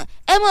náà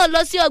ẹ máa lọ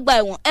sí ọgbà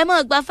ẹ̀wọ̀n ẹ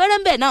máa gba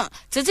fẹ́rẹ́ńbẹ̀ náà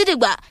títí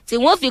dìgbà tí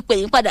wọ́n fi pè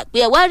yín padà pé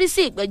ẹ wá rí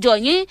sí ìgbẹ́jọ́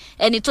yín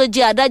ẹni tó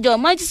jẹ́ adájọ́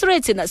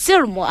májísírèètì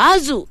Nasir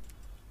Muazu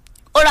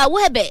ó rawọ́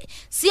ẹ̀bẹ̀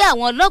sí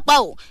àwọn ọlọ́pàá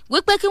ò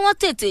wípé kí wọ́n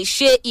tètè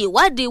ṣe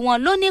ìwádìí wọn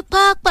lóní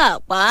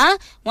pápápá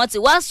wọ́n ti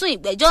wá sún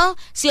ìgbẹ́jọ́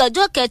sí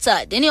ọjọ́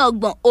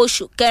 27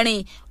 oṣù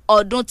kẹrin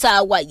ọdún tá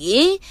a wà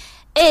yìí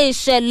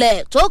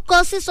ìṣẹ̀lẹ̀ tó kọ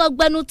sísọ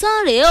gbẹnu tán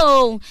rèé o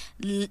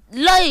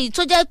lọ́yìn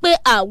tó jẹ́ pé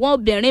àwọn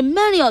obìnrin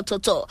 4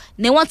 ọ̀tọ̀ọ̀tọ̀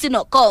ni wọ́n ti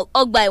nà kọ́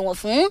ọgbà ẹ̀wọ̀n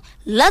fún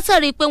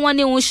látàrí pé wọ́n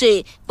ní ń ṣe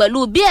pẹ̀lú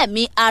bí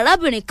ẹ̀mí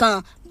arábìnrin kan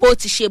bó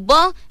ti ṣe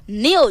bọ́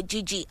ní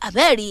òjijì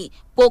àbẹ́ẹ̀rí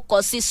kó kọ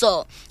sísọ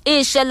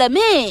ìṣẹ̀lẹ̀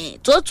míì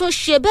tó tún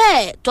ṣe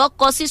bẹ́ẹ̀ tó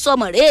kọ sísọ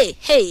mọ̀rẹ́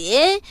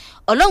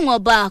ọlọ́run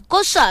ọba kó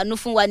ṣàánú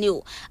fún wa ni o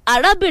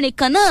arábìnrin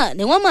kan náà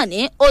ni wọ́n mọ̀ ní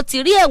ó ti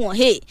rí ẹ̀wọ̀n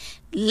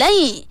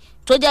lẹ́yìn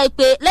tó jẹ́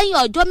pé lẹ́yìn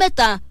ọjọ́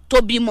 3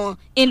 tó bímọ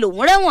ń lòun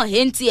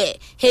rẹ́wọ̀n tiẹ̀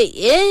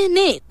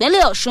ní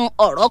ìpínlẹ̀ Ọ̀ṣun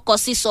ọ̀rọ̀ kọ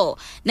sísọ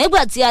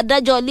nígbà tí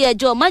adájọ́ ilé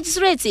ẹjọ́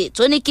májísírèètì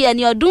tó ní kí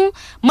ẹni ọdún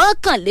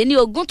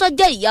 21 tó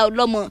jẹ́ ìyá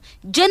ọlọ́mọ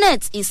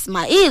Janet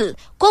Ismail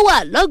kó wà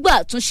lọ́gbà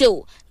àtúnṣe o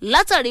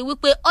látàrí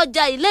wípé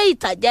ọjà ilé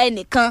ìtajà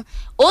ẹnìkan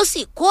ó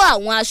sì kó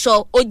àwọn aṣọ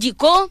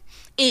òjìkó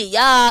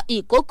ìyá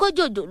ìkókó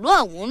jòjòló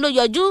ọ̀hún ló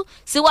yọjú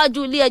síwájú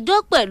ilé ẹjọ́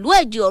pẹ̀lú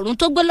ẹ̀jẹ̀ ọ̀run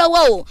tó gbé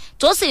lọ́wọ́ o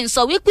tó sì ń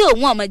sọ wípé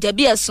òun ọ̀mọ̀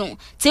jẹ̀bi ẹ̀sùn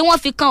tí wọ́n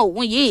fi kan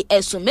òun yìí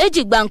ẹ̀sùn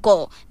 2 gbáǹkọ̀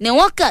ni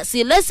wọ́n kà sí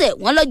lẹ́sẹ̀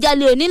wọ́n lọ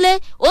jálé onílé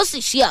ó sì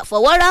ṣe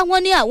àfọwọ́rá wọn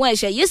ní àwọn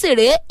ẹ̀ṣẹ̀ yìí sì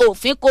rèé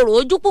òfin korò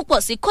ojú púpọ̀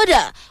sí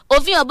kódà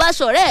òfin ọba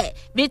ṣọ̀rẹ́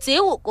bíi ti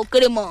ìwò kó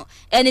kéré mọ́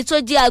ẹni tó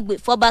jẹ́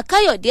agbèfọ́ba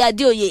Káyọ̀dé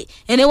Adéoyè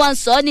ẹni wọ́n ń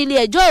sọ nílé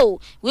ẹjọ́ o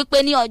wípé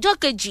ní ọjọ́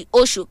 2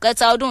 oṣù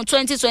kẹta ọdún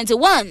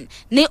 2021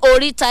 ní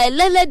oríta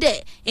ẹlẹ́lẹ́dẹ̀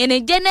ìní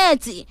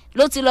Janet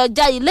ló ti lọ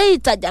já ilé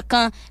ìtajà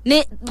kan ní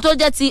tó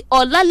jẹ́ ti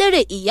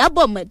Ọlálérè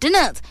Ìyábọ̀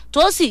Medinat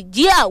tó sì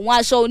jí àwọn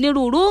aṣọ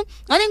onírúurú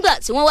wọn nígbà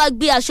tí wọ́n wá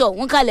gbé aṣọ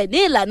ọ̀hún kalẹ̀ ní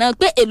ìlànà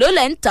pé èló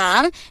lẹ̀ ń tà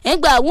á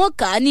nígbà wọn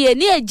kà á ní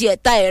ení èjì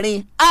ẹ̀ta ẹ̀rin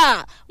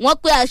wọ́n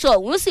pé aṣọ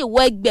ọ̀hún sì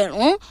wọ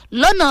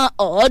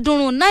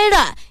 1,100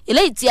 náírà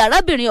eléyìí tí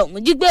arábìnrin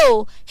ọ̀hún jí gbé o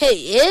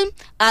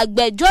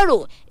agbẹjọ́rò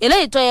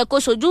eléyìí tó yẹ kó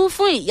ṣojú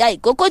fún ìyá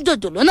ìkókó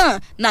jòjòló náà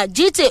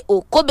Nàjíte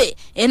Òkóbè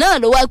iná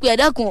ló wá pé ẹ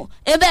dákun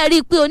ẹ bẹ́ẹ̀ rí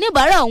i pé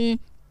oníbàárà òun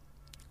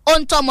ó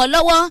ń tọmọ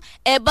lọ́wọ́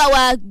ẹ bá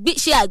wa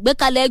ṣe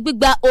àgbékalẹ̀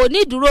gbígba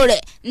onídùúró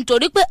rẹ̀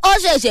nítorí pé ó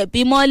ṣẹ̀ṣẹ̀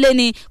bímọ lé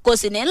ni kò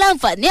sì ní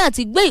láǹfààní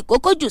àti gbé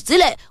ìkókó jù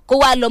sílẹ̀ kó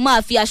wá lọ máa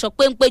fi aṣọ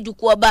péńpé jù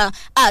kú ọba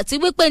àti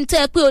wípé ń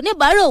tẹ́ pé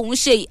oníbàárà òun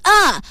ṣe yìí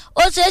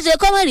ó ṣeéṣe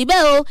kọ́mọ̀ rí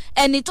bẹ́ẹ̀ o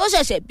ẹni tó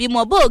ṣẹ̀ṣẹ̀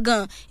bímọ bó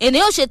gan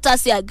ènìyàn ó ṣe ta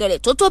sí àgẹ̀rẹ̀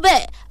tó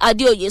bẹ́ẹ̀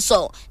Adéoyè sọ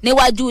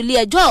níwájú ilé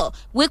ẹjọ́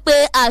wípé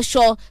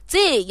aṣọ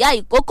tí ìyá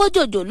ìkókó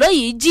jòjòló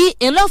yìí jí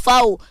ńlọ́fà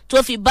o tó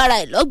fi bára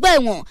ẹ̀ lọ́gbà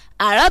ẹ̀wọ̀n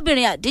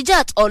arábìnrin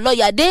Adijat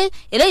Ọlọ́yàdé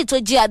eléyìí tó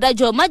jẹ́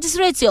adájọ́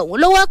májísírèètì ọ̀hún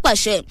ló wá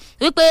pàṣẹ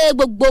wípé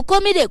gbogbo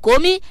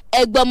kómìdèkómì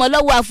ẹgbọmọ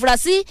lọ́wọ́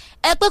afurasí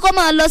ẹ pé kó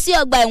máa lọ sí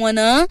ọgbà ẹ̀wọ̀n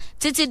náà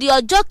títí di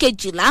ọjọ́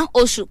 12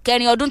 oṣù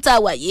kẹrin ọdún tá a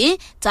wà yìí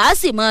tá a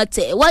sì máa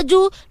tẹ̀ wájú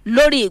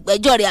lórí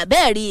ìgbẹ́jọ́ rẹ̀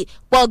abẹ́ẹ̀rí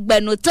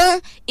pọ̀gbẹ̀nù tán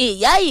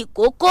ìyá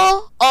ìkókó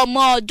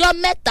ọmọ ọjọ́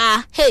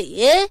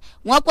 3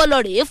 wọ́n pọ̀ lọ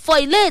rèé fọ́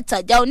ilé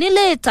ìtajà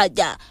onílé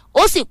ìtajà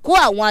ó sì kó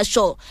àwọn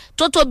aṣọ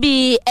tó tó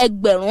bíi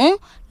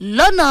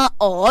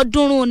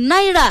 1,100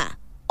 náírà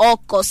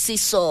ọkọ̀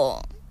sísọ.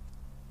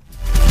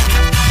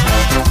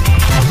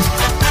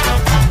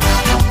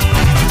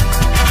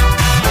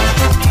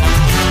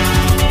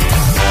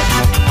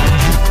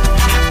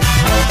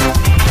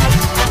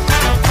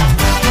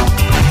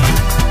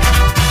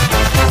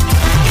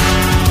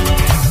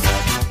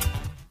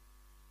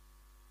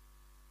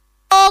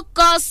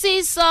 Kọ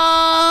sísọ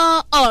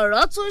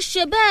ọ̀rọ̀ tún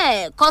ṣe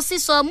bẹ́ẹ̀ kọ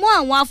sísọ mú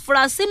àwọn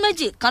afurasí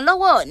 2 kan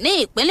lọ́wọ́ ní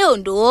ìpínlẹ̀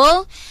Ondo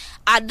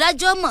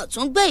adájọ́ mọ̀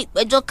tún gbé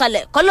ìpẹ́jọ́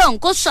kalẹ̀ kọ́lọ́hún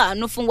kó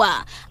ṣàánú fún wa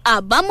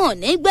àbámọ̀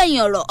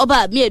nígbẹ̀yìn ọ̀rọ̀ ọba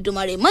mi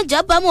Èdùmàrè mọ́jà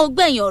bámọ̀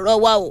gbẹ̀yìn ọ̀rọ̀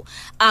wa o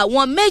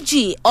àwọn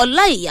méjì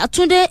Ọláìyá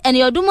Túndé ẹni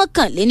ọdún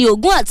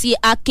 21 àti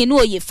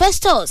Akínúoyè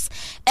Festus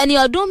ẹni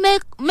ọdún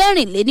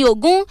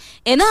 24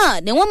 iná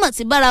ni wọ́n mọ̀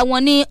ti bára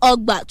wọn ní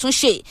ọgbà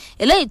àtúnṣe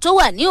eléyìí tó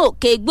wà ní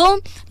Òkè Igbó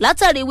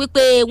látàrí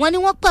wípé wọ́n ní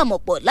wọ́n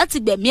pàmọ̀pọ̀ láti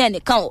gbẹ̀mí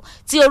ẹnìkan o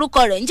tí orúkọ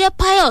rẹ̀ ń jẹ́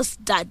Pius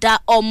Dàda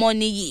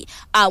Ọmọnìyí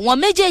àwọn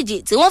méjèèjì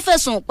tí wọ́n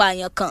fẹ̀sùn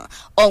pààyàn kàn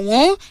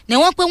ọ̀hún ni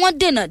wọ́n pé wọ́n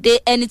dènà de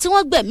ẹni tí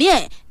wọ́n gbẹ̀mí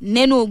ẹ̀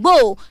nínú igbó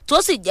tó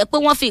sì jẹ́ pé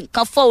wọ́n fi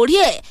nǹkan fọ́ orí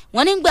ẹ̀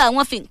wọ́n nígbà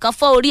wọ́n fi nǹkan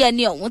fọ́ orí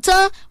ẹni ọ̀hún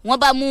tán wọ́n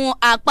bá mú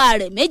apá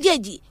rẹ̀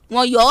méjèèjì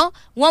wọ́n yọ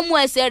wọ́n mú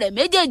ẹsẹ̀ rẹ̀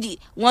méjèèjì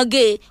wọ́n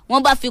gé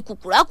wọ́n bá fi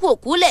kùkùrákù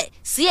òkúlẹ̀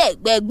sí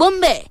ẹ̀gbẹ́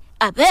gbọ́mbẹ̀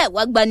àbẹ́ ẹ̀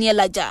wá gbani ẹ̀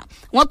làjà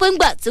wọ́n pé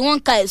ńgbà tí wọ́n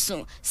ń ka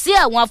ẹ̀sùn sí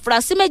àwọn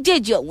afurasí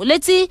méjèèjì ọ̀hún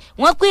létí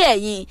wọ́n pé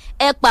ẹ̀yìn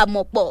ẹ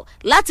pàmọ̀pọ̀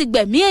láti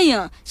gbẹ̀mí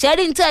èèyàn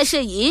ṣẹ́rí ń tẹ́ ẹ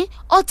ṣe yìí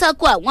ó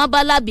tako àwọn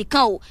abálábì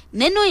kan o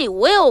nínú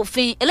ìwé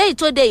òfin eléyìí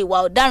tó de ìwà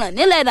ọ̀daràn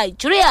nílẹ̀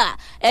Nàìjíríà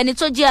ẹni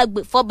tó jẹ́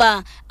agbèfọ́ba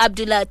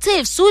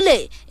Abdulateef Sule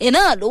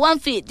iná ló wá ń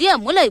fi ìdí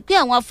ẹ̀ múlẹ̀ pé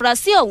àwọn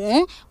afurasí ọ̀hún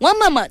wọ́n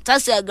mọ̀mọ̀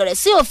tàsé àgẹ̀rẹ̀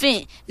sí òfin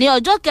ní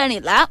ọjọ́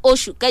 14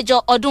 oṣù kẹjọ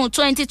ọdún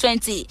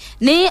 2020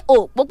 ní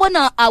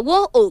òpópónà Àwó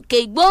Òkè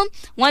Igbó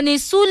wọ́n ní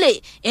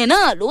Sule iná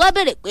ló wá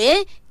bẹ̀rẹ̀ pé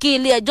kí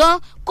ilé ẹjọ́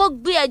kó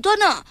gbé ẹjọ́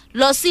náà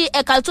lọ sí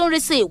ẹ̀ka tó ń rí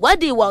sí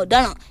ìwádìí ìwà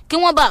ọ̀daràn kí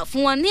wọ́n bá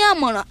fún wọn ní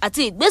àmọ̀ràn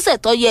àti ìgbésẹ̀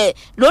tó yẹ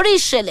lórí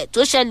ìṣẹ̀lẹ̀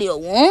tó ṣẹlẹ̀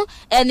ọ̀hún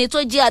ẹni tó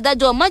jẹ́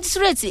adájọ́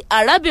májísírèètì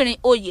arábìnrin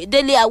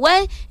Oyèdélé Awẹ́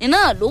iná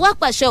ló wá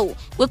pàṣẹ ò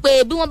wípé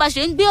bí wọ́n bá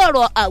ṣe ń gbé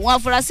ọ̀rọ̀ àwọn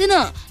afurasí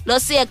náà lọ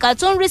sí ẹ̀ka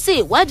tó ń rí sí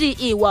ìwádìí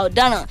ìwà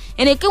ọ̀daràn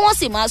ẹni kí wọ́n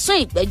sì máa sún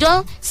ìgbẹ́jọ́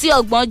sí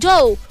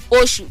 30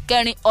 oṣù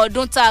kẹrin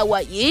ọdún tá a wà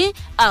yìí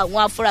àwọn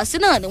afurasí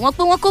náà ni wọ́n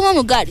pé wọ́n kó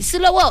mọ́mú gàrí sí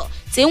lọ́wọ́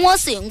tí wọ́n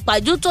sì ń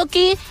pajú tó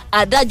kí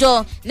adájọ́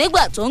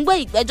nígbà tó ń gbé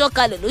ìgbẹ́jọ́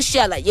kalẹ̀ ló ṣe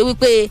àlàyé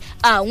wípé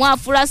àwọn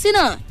afurasí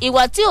náà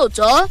ìwà tí ò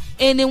tọ́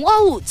ẹni wọ́n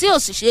hù tí ò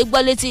sì ṣe é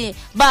gbọ́ létí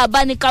bá a bá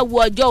ní ká wo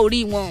ọjọ́ orí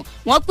wọn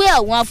wọ́n pé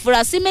àwọn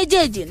afurasí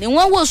méjèèjì ni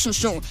wọ́n wò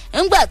sùnsùn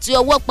ńgbà tí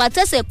ọwọ́ pa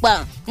tẹ́sẹ̀ pa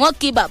wọ́n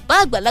kí bàbá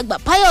àgbàlagbà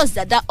Pius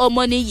Dàda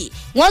Ọmọnìyí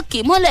wọ́n kì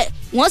í mọ́lẹ̀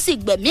wọ́n sì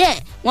gbẹ̀mí ẹ̀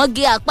wọ́n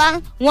gé apá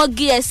wọ́n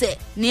gé ẹsẹ̀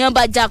ní wọ́n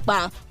bá jápa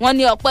wọ́n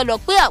ní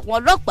ọpẹ́lọpẹ́ àwọn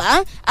ọlọ́pàá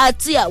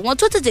àti àwọn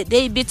tó tètè dé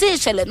ibi tí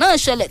ìṣẹ̀lẹ̀ náà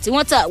ṣẹlẹ̀ tí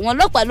wọ́n ta àwọn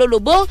ọlọ́pàá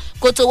lólobó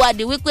kó tó wá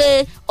di wípé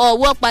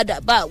ọwọ́ padà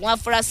bá àwọn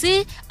afurasí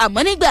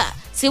àmọ́ nígbà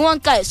tí wọ́n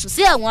ń ka ẹ̀sùn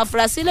sí àwọn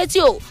afurasí létí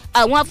o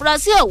àwọn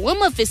afurasí ọ̀hún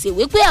mọ̀ fèsì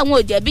wípé àwọn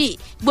ò jẹ̀bi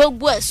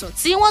gbogbo ẹ̀sùn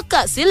tí wọ́n kà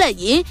sílẹ̀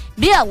yìí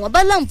bí àwọn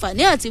bá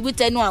láǹfààní àti wí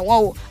tẹnu àwọn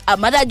o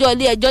àmọ́dájọ́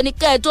ilé ẹjọ́ ní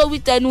kẹ́ ẹ tó wí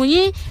tẹnu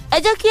yín ẹ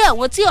jẹ́ kí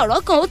àwọn tí ọ̀rọ̀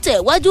kan ó tẹ̀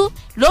wájú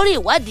lórí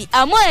ìwádìí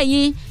àmọ́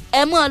ẹ̀yin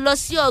ẹ mọ́ lọ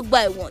sí ọgbà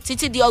ẹ̀wọ̀n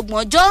títí di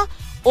 30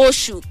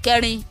 oṣù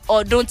kẹrin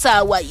ọdún tá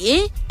a wà yìí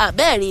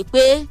àbẹ́ẹ̀rí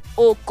pé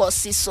ó kọ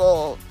sísọ.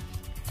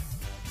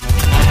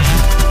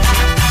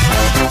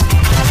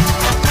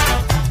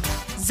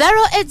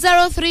 Zero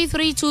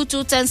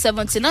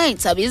 08033221079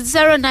 tàbí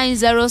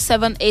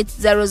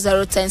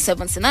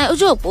 09078001079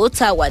 ojú òpó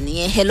tá a wà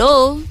nìyẹn. Hello.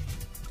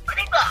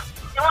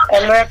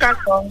 Hello, ẹ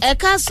káàsán. Ẹ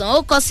káàsán ó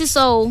kọ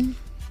sísọ o.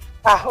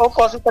 Ó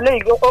kọ sísọ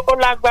lẹ́yìn ó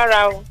lágbára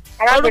o.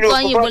 Orúkọ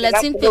yín ibo lẹ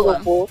ti ń pè wá.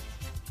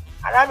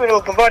 Arábìnrin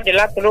Ògúnbọ̀dé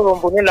láti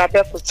Olóròǹbó nílùú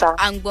Abẹ́òkúta. À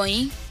ń gbọ́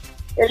yín.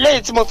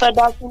 Eléyìí tí mo fẹ́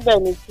dá síbẹ̀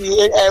ni ti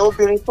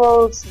obìnrin tó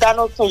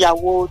dáná sun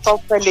ìyàwó tó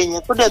fẹ́ lè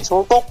yẹn tó dẹ̀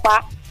tún tó pa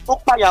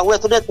ìyàwó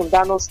ẹ̀ tó dẹ̀ tún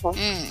dáná sun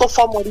tó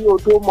fọ́mọ ní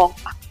odó mọ́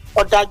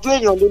ọ̀dájú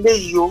èèyàn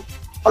lélẹ́yìí o.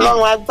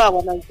 Ọlọ́run á gbà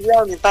wọ́n Nàìjíríà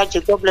ò ní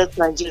bàjẹ́. God bless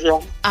Nàìjíríà.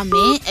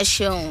 Àmín ẹ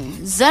ṣeun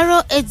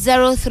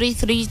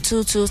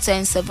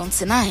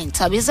 08033221079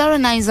 tàbí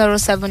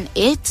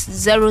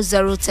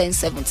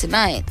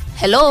 09078001079.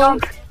 Hello.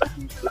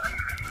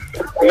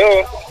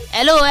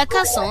 Hello ẹ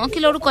káàsán kí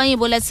lorúkọ yín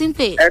ibo lẹ ti ń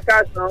pè. Ẹ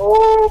káàsán ó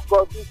kọ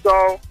sísọ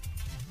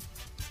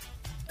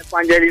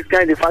Evangelist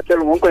Kẹ́hìndé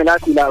Fátẹ́lù mò ń pè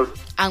láti Ìlàrú.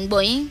 À ń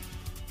gbọ́ yín.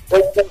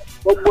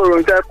 Gbogbo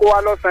ìròyìn tẹ́ kó wá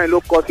lọ́sàn-án ló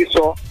kọ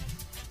sísọ.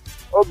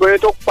 Obìnrin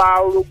tó pa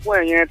orogún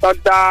ẹ̀ yẹn tán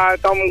dá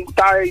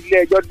ilé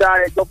ẹjọ́ dá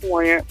ẹjọ́ fún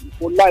wọn yẹn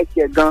mo láìkí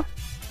ẹ̀ gan.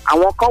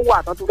 Àwọn kan wà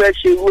tán tún fẹ́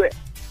ṣe irú ẹ̀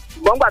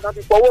ṣùgbọ́n gbà tán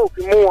ti fọwọ́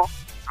òfin mú wọn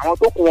àwọn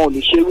tó kù wọn ò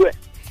lè ṣe irú ẹ̀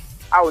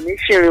a ò ní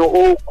ṣìrìn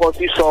ó kọ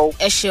sísọ.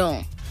 Ẹ ṣeun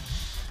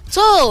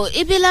tó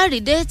ibi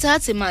lárídé tá a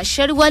ti máa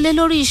ṣẹ́rí wálé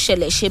lórí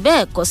ìṣẹ̀lẹ̀ ṣe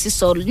bẹ́ẹ̀ kọ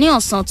sísọ ní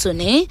ọ̀sán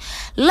tòní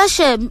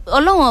láṣẹ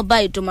ọlọ́wọ̀n ọba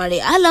ìdùmarè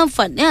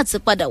aláǹfààní àti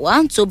padà wá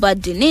tó bá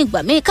dì ní ìgbà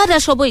míì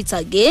kádàṣọ́bọ̀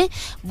ìtàgé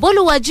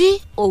bólúwájí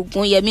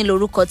ògúnyẹmí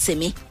lorúkọ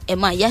tèmi ẹ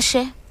máa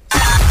yáṣẹ́.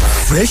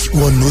 Fresh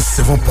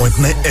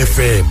 107.9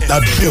 FM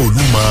lábẹ́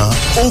Olúmọ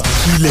ó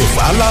kilẹ̀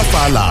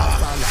fàlàfàlà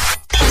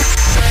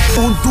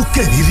ó ń dún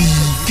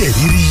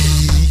kẹ̀rìírí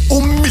ó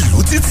ń mì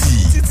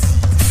lótìtì.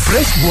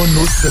 Fresh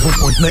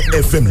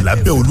 107.9 FM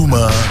lábẹ́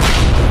Olúmọ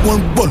wọ́n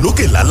ń gbọ́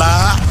lókè lálá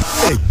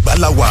Ẹ̀gbá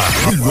la wà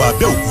nílùú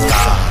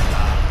Abẹ́òkúta.